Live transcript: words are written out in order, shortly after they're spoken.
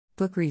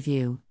Book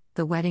Review: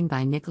 The Wedding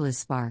by Nicholas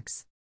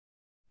Sparks.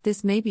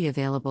 This may be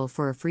available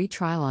for a free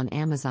trial on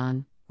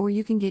Amazon, or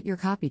you can get your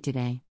copy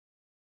today.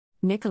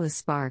 Nicholas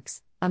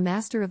Sparks, a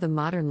master of the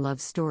modern love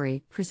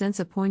story, presents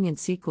a poignant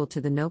sequel to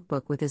The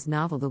Notebook with his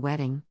novel The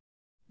Wedding.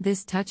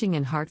 This touching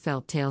and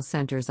heartfelt tale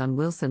centers on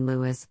Wilson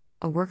Lewis,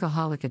 a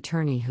workaholic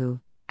attorney who,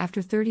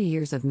 after 30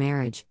 years of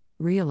marriage,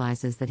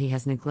 realizes that he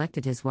has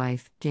neglected his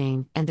wife,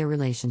 Jane, and their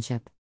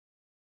relationship.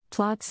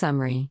 Plot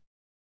summary: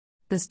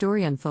 the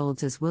story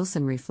unfolds as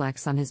Wilson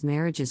reflects on his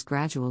marriage's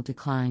gradual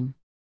decline.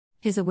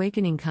 His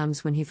awakening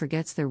comes when he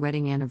forgets their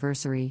wedding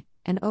anniversary,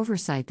 an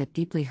oversight that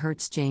deeply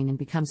hurts Jane and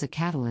becomes a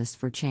catalyst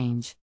for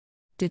change.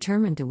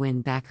 Determined to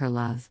win back her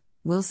love,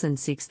 Wilson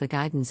seeks the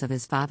guidance of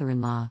his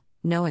father-in-law,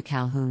 Noah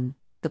Calhoun,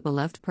 the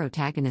beloved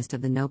protagonist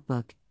of The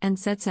Notebook, and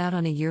sets out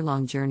on a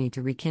year-long journey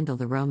to rekindle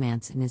the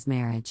romance in his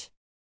marriage.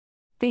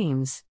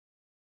 Themes: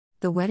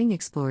 The Wedding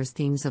explores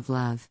themes of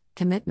love,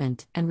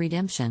 commitment, and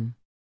redemption.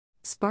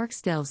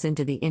 Sparks delves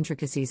into the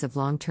intricacies of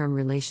long-term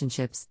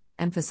relationships,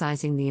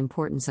 emphasizing the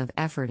importance of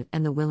effort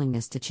and the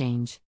willingness to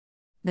change.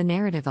 The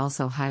narrative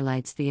also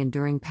highlights the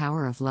enduring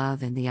power of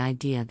love and the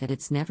idea that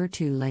it's never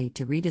too late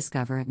to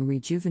rediscover and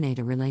rejuvenate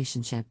a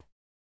relationship.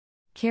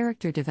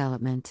 Character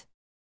development: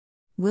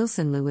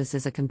 Wilson Lewis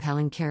is a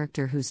compelling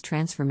character whose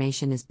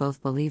transformation is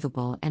both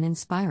believable and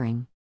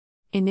inspiring.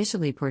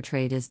 Initially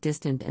portrayed as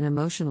distant and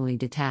emotionally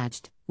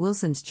detached,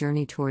 Wilson's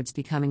journey towards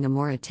becoming a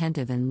more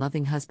attentive and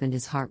loving husband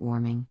is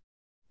heartwarming.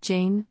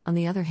 Jane, on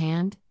the other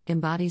hand,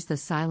 embodies the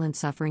silent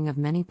suffering of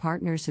many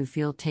partners who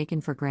feel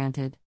taken for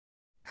granted.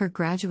 Her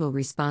gradual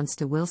response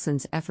to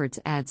Wilson's efforts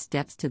adds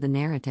depth to the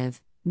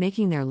narrative,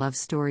 making their love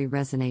story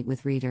resonate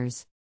with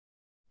readers.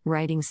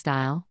 Writing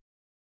style: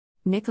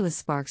 Nicholas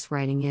Sparks'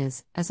 writing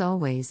is, as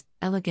always,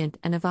 elegant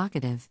and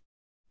evocative.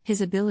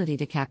 His ability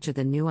to capture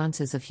the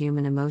nuances of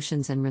human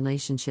emotions and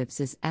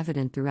relationships is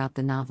evident throughout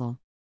the novel.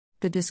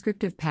 The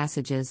descriptive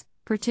passages,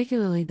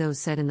 particularly those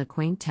set in the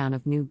quaint town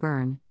of New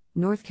Bern,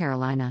 North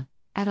Carolina,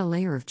 add a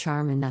layer of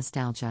charm and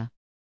nostalgia.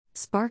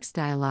 Sparks'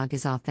 dialogue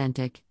is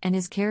authentic, and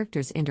his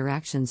characters'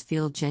 interactions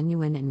feel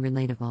genuine and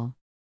relatable.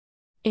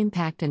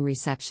 Impact and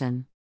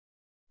reception: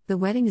 The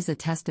Wedding is a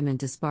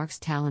testament to Sparks'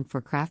 talent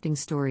for crafting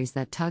stories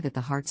that tug at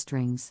the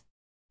heartstrings.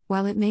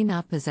 While it may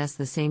not possess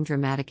the same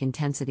dramatic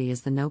intensity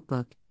as The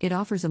Notebook, it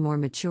offers a more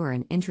mature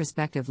and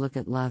introspective look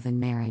at love and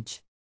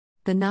marriage.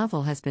 The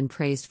novel has been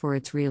praised for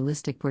its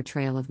realistic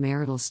portrayal of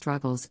marital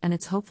struggles and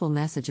its hopeful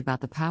message about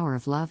the power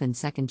of love and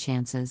second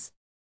chances.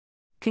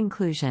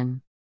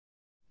 Conclusion: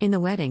 In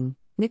The Wedding,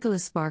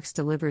 Nicholas Sparks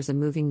delivers a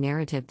moving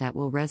narrative that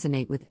will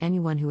resonate with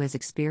anyone who has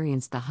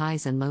experienced the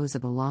highs and lows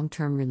of a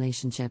long-term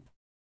relationship.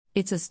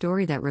 It's a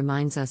story that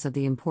reminds us of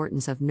the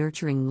importance of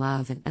nurturing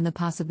love and the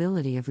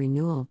possibility of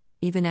renewal,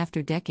 even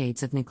after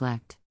decades of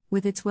neglect.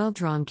 With its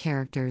well-drawn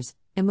characters,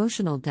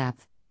 emotional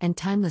depth, and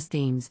timeless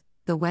themes,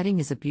 The Wedding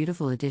is a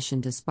beautiful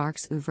addition to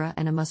Sparks' oeuvre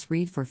and a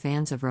must-read for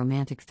fans of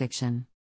romantic fiction.